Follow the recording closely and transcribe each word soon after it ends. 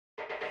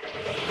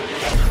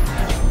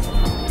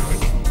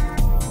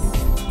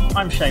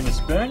I'm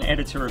Seamus Byrne,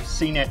 editor of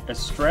CNET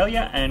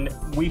Australia, and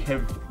we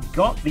have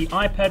got the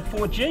iPad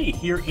 4G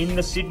here in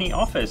the Sydney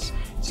office.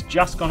 It's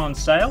just gone on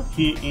sale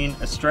here in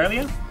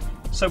Australia,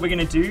 so we're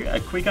going to do a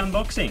quick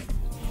unboxing.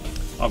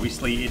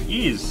 Obviously it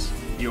is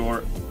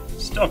your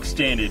stock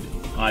standard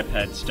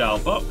iPad style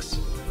box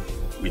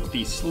with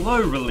the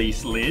slow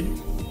release lid,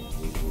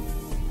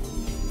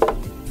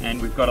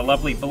 and we've got a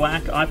lovely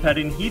black iPad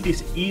in here.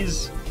 This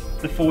is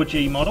the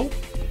 4G model,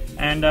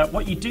 and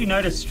what you do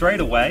notice straight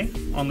away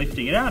on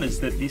lifting it out is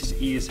that this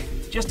is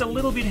just a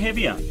little bit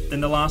heavier than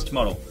the last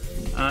model.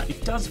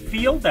 It does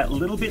feel that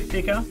little bit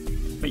thicker,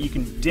 but you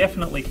can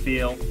definitely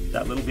feel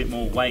that little bit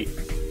more weight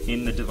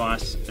in the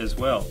device as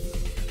well.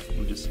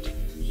 We'll just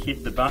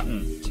hit the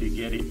button to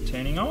get it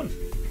turning on.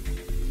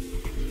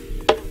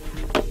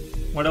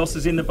 What else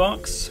is in the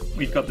box?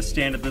 We've got the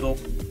standard little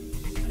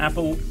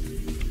Apple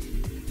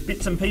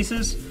bits and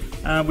pieces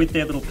with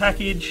their little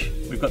package.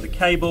 We've got the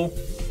cable,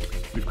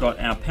 we've got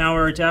our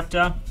power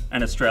adapter,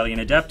 an Australian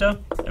adapter,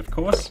 of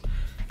course,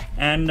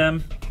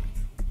 and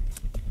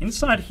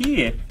inside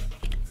here,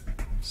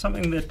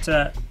 something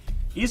that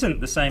isn't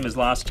the same as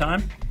last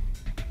time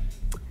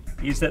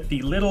is that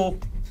the little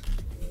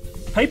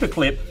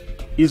paperclip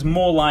is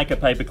more like a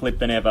paperclip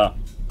than ever.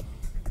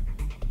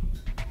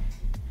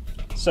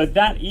 So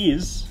that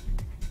is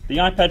the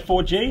iPad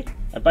 4G,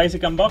 a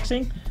basic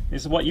unboxing.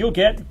 This is what you'll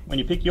get when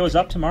you pick yours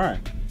up tomorrow.